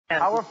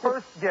Our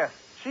first guest,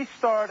 she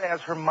starred as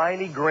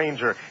Hermione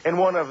Granger in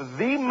one of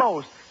the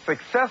most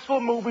successful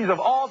movies of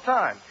all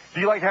time.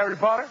 Do you like Harry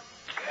Potter?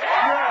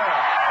 Yeah,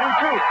 me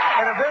too.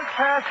 And if this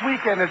past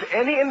weekend is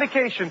any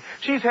indication,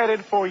 she's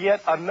headed for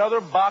yet another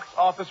box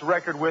office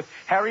record with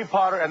Harry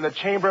Potter and the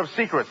Chamber of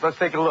Secrets. Let's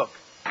take a look.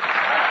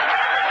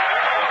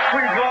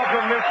 Please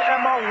welcome Miss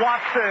Emma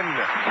Watson.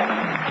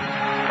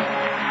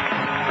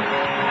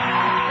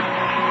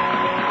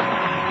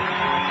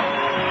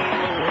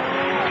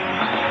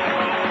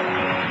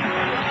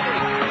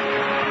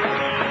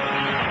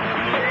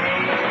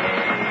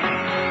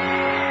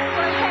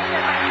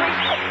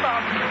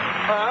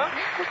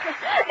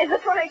 Is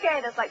this one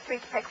okay? There's like 3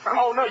 to pick from.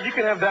 Oh, no, you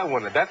can have that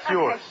one. That's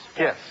yours.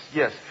 Okay. Yes,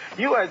 yes.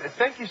 You,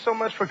 thank you so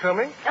much for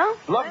coming. Oh,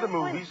 love the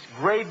movies.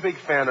 Great big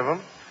fan of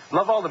them.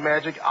 Love all the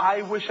magic.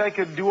 I wish I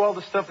could do all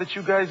the stuff that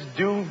you guys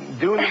do in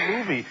the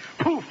movie.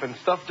 Poof, and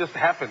stuff just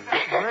happens.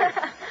 It's great.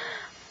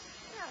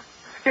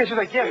 Yeah, she's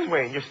like, yes,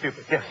 Wayne, you're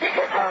stupid. Yes.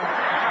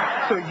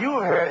 So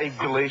you have had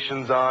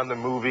Galatians on the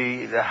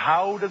movie.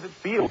 How does it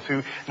feel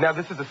to... Now,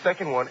 this is the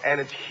second one, and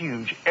it's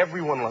huge.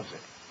 Everyone loves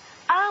it.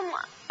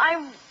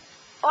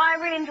 I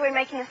really enjoyed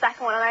making the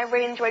second one, and I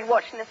really enjoyed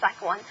watching the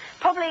second one.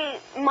 Probably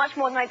much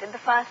more than I did the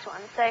first one.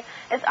 So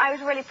I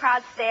was really proud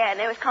to see it, and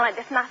it was kind of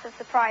like this massive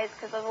surprise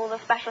because of all the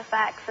special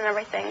effects and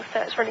everything.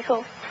 So it's really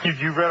cool.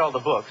 You read all the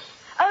books?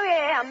 Oh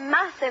yeah, I'm a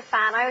massive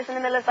fan. I was in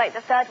the middle of like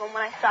the third one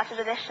when I started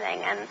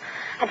auditioning, and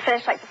had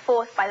finished like the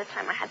fourth by the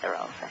time I had the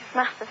role. So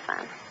massive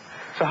fan.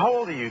 So how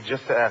old are you,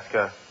 just to ask?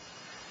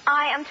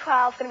 I am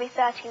 12, going to be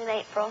 13 in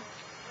April.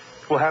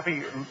 Well,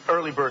 happy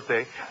early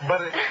birthday.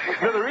 But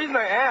the reason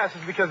I ask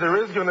is because there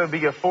is going to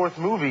be a fourth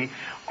movie.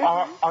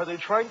 Are they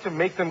trying to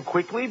make them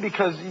quickly?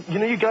 Because, you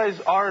know, you guys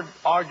are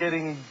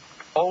getting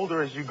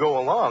older as you go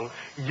along.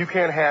 You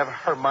can't have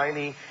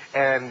Hermione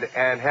and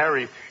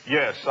Harry.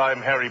 Yes,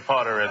 I'm Harry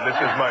Potter, and this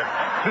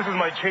is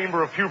my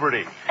chamber of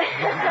puberty. You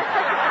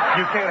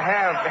can't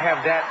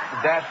have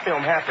that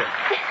film happen.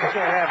 You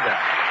can't have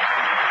that.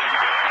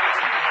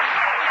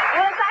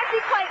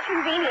 Quite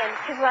convenient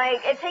because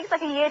like it takes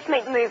like a year to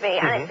make the movie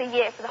and it's a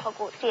year for the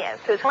Hogwarts year,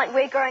 so it's like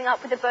we're growing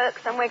up with the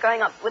books and we're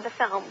growing up with the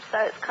film, so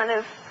it's kind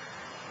of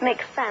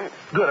makes sense.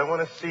 Good. I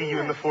want to see you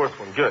in the fourth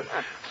one. Good.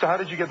 So how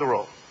did you get the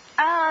role?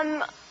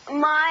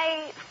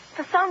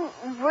 For some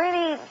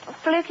really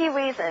fluky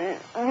reason,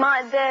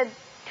 the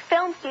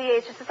film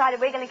studios just decided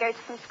we're going to go to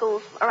some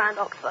schools around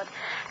Oxford,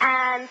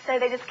 and so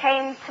they just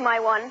came to my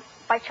one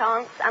by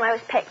chance, and I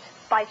was picked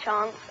by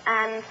chance,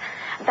 and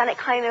then it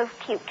kind of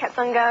kept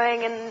on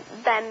going, and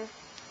then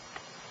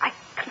I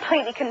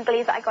completely couldn't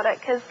believe that I got it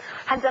because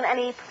I hadn't done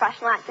any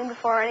professional acting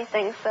before or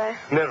anything, so...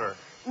 Never?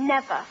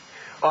 Never.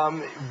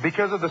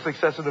 Because of the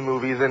success of the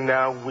movies, and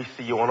now we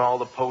see you on all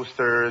the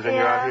posters, and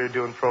you're out here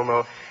doing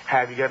promo,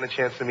 have you gotten a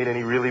chance to meet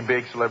any really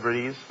big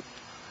celebrities?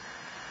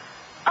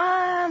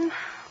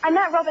 I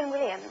met Robin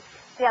Williams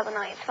the other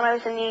night when I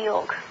was in New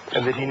York.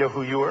 And did he know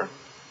who you were?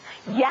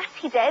 Yes,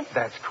 he did.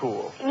 That's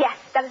cool. Yes,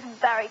 that is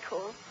very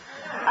cool.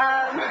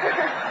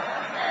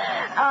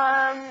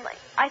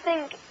 I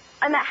think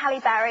I met Halle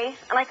Berry,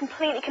 and I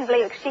completely couldn't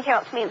believe it because she came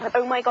up to me and was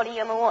like, oh my God, are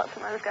you Emma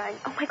Watson? I was going,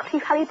 oh my God, are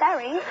you Halle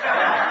Berry?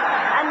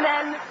 And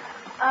then,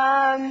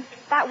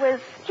 that was,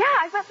 yeah,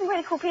 I've met some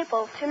really cool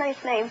people. Too many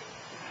to name.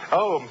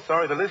 Oh, I'm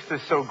sorry, the list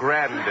is so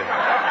grand.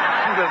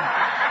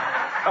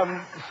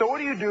 So what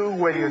do you do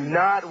when you're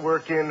not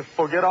working?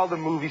 Forget all the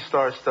movie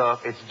star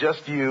stuff. It's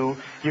just you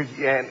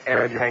and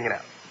you're hanging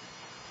out.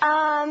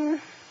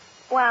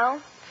 Well,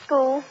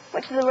 school,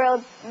 which is a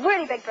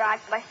really big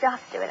drag, but I still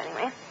have to do it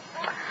anyway.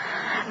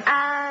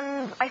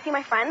 And I see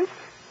my friends.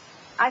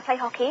 I play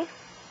hockey.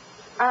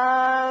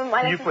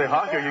 You play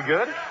hockey? Are you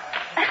good?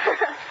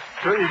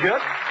 Are you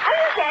good? I'm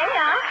okay,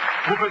 yeah.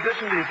 What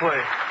position do you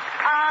play?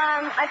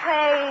 I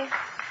play...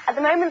 At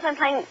the moment, I'm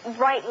playing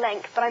right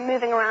link, but I'm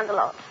moving around a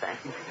lot, so...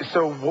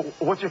 So,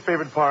 what's your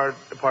favorite part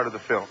of the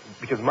film?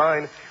 Because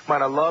mine,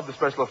 I love the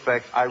special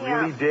effects. I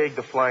really dig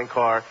the flying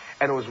car,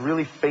 and it was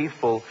really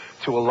faithful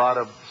to a lot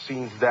of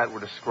scenes that were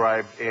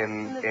described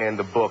in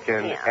the book,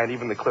 and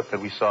even the clip that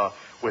we saw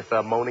with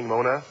Moaning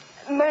Mona.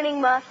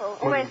 Moaning Myrtle.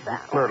 Where is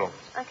that? Myrtle.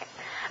 Okay.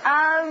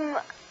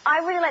 I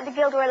really like the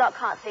Gilderoy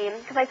Lockhart scene,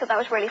 because I thought that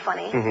was really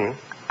funny.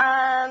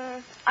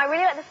 I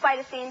really like the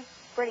spider scene.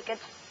 Really good.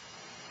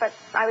 But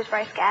I was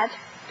very scared.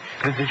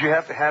 Did you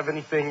have to have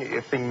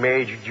anything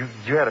made?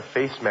 You had a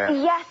face mask.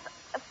 Yes,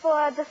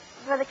 for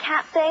the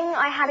cat thing,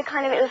 I had it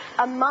was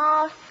a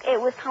mask, it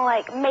was kind of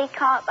like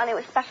makeup, and it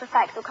was special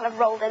effects all kind of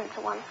rolled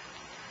into one.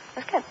 It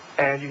was good.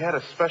 And you had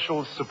a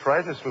special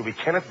surprise in this movie.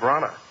 Kenneth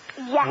Branagh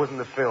was in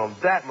the film.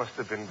 That must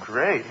have been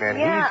great, man.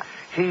 Yeah.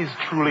 He's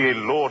truly a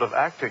lord of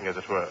acting, as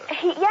it were.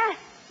 Yes.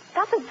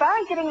 That's a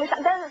very good English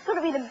accent. That's sort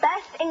of be the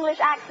best English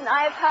accent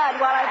I have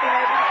heard while I've been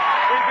over here.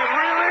 Is it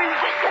really?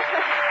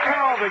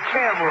 Tell the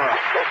camera.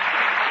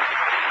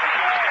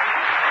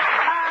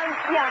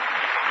 Yeah.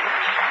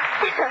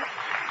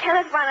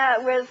 Kenneth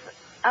Branagh was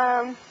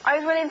I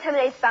was really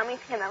intimidated about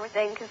meeting him and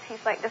everything because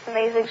he's like this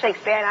amazing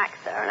Shakespearean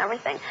actor and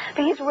everything.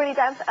 But he's really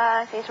down to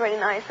earth, he's really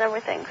nice and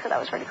everything, so that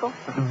was really cool.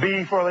 B,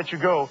 before I let you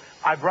go,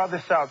 I brought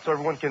this out so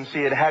everyone can see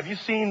it. Have you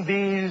seen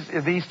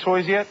these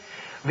toys yet?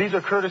 These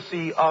are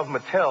courtesy of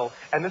Mattel,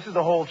 and this is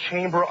the whole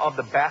Chamber of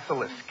the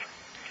Basilisk.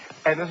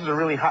 And this is a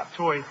really hot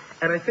toy.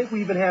 And I think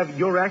we even have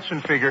your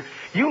action figure.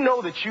 You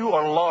know that you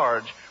are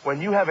large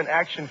when you have an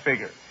action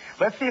figure.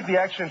 Let's see if the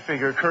action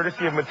figure,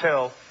 courtesy of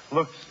Mattel,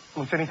 looks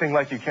anything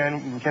like you.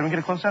 Can we get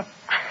a close-up?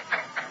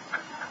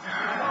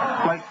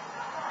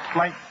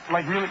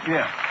 like really?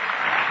 Yeah.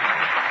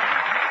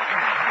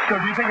 So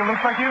do you think it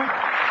looks like you?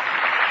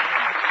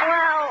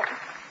 Well,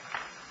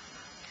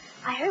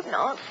 I hope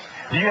not.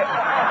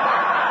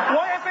 Yeah.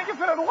 Why? I think it's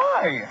not.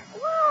 Why?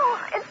 Well,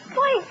 it's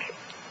like...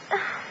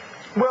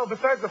 Well,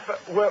 besides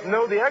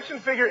no, the action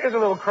figure is a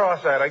little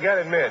cross-eyed, I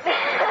gotta admit.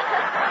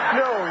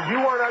 No, you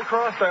are not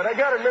cross-eyed. I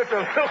gotta admit, they're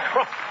a little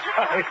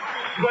cross-eyed.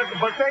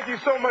 But thank you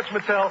so much,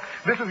 Mattel.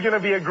 This is gonna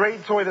be a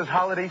great toy this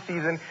holiday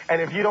season,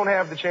 and if you don't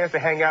have the chance to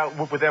hang out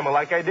with Emma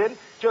like I did,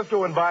 just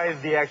go and buy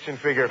the action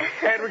figure.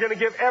 And we're gonna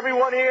give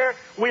everyone here,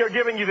 we are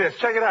giving you this.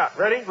 Check it out.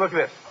 Ready? Look at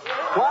this.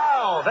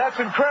 Wow, that's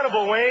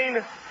incredible, Wayne.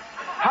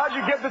 How'd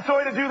you get the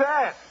toy to do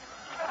that?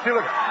 See,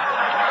 look.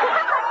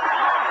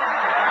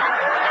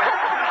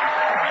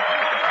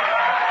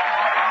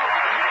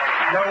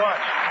 Now what?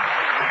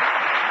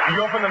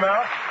 You open the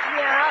mouth?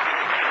 Yeah.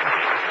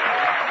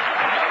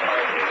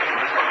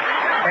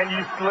 And you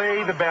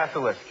slay the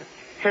basilisk.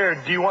 Here,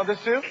 do you want this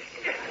too?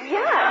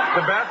 Yeah.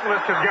 The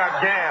basilisk has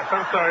got gas.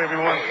 I'm sorry,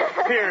 everyone.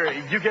 Here,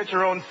 you get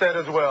your own set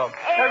as well.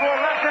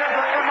 Everyone, let's have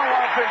Emma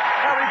Watson,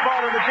 Harry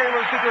Potter, and the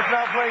Chamber of Secrets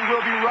now playing.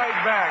 We'll be right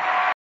back.